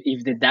 and if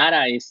the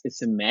data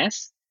is a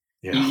mess,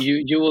 Yeah.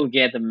 you will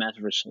get a mess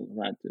result,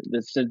 right?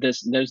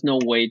 There's no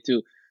way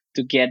to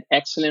get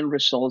excellent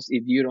results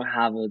if you don't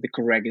have the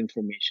correct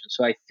information.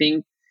 So I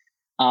think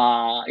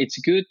it's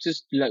good to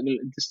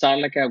start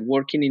like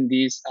working in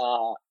these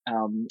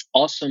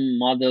awesome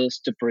models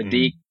to Mm.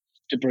 predict,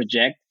 to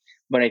project.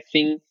 But I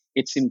think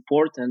it's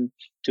important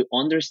to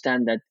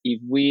understand that if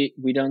we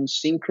don't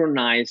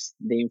synchronize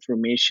the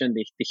information,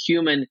 the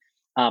human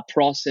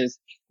process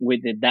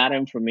with the data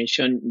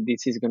information,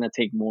 this is going to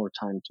take more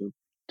time to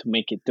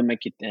make it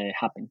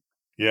happen.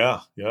 Yeah.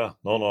 Yeah.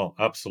 No. No.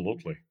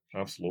 Absolutely.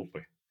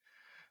 Absolutely.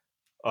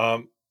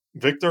 Um,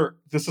 Victor,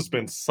 this has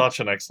been such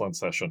an excellent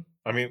session.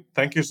 I mean,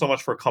 thank you so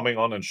much for coming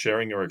on and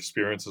sharing your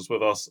experiences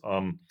with us.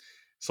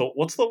 So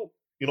what's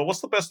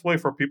the best way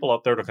for people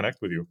out there to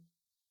connect with you?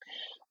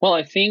 Well,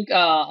 I think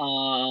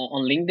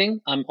on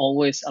LinkedIn, I'm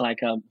always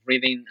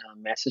reading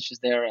messages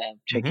there and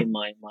Hmm. checking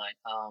my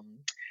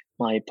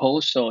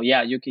posts. So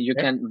yeah, you Yeah.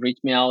 can reach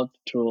me out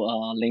through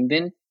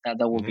LinkedIn. That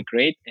would Hmm. be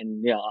great.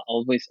 And yeah,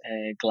 always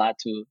glad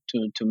to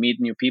meet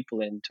new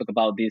people and talk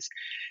about this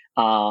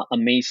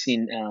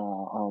amazing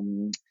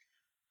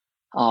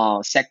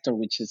sector,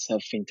 which is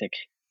fintech.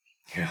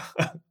 Yeah.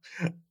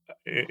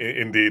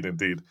 Indeed,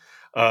 indeed.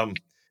 Um,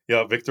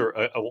 yeah, Victor,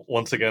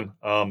 once again,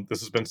 this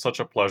has been such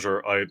a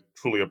pleasure. I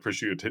truly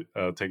appreciate you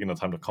taking the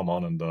time to come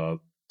on and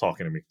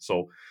talking to me.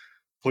 So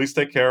please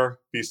take care,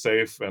 be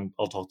safe, and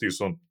I'll talk to you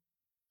soon.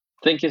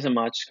 Thank you so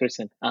much,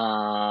 Kristen,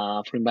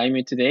 for inviting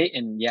me today.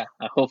 And yeah,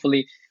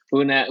 hopefully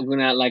we're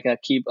gonna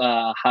keep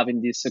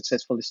having these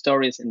successful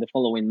stories in the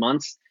following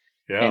months.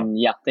 Yeah, And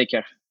yeah, take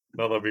care.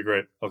 no, that'd be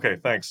great. Okay,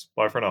 thanks.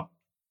 Bye for now.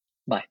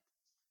 Bye.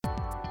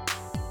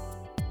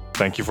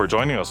 Thank you for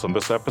joining us on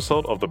this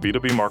episode of the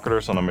B2B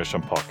Marketers on a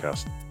Mission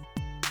podcast.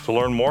 To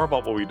learn more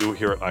about what we do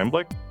here at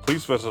Einblick,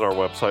 please visit our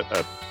website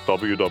at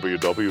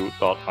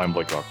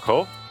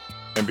www.einblick.co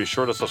and be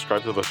sure to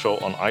subscribe to the show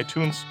on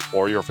iTunes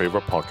or your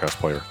favorite podcast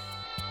player.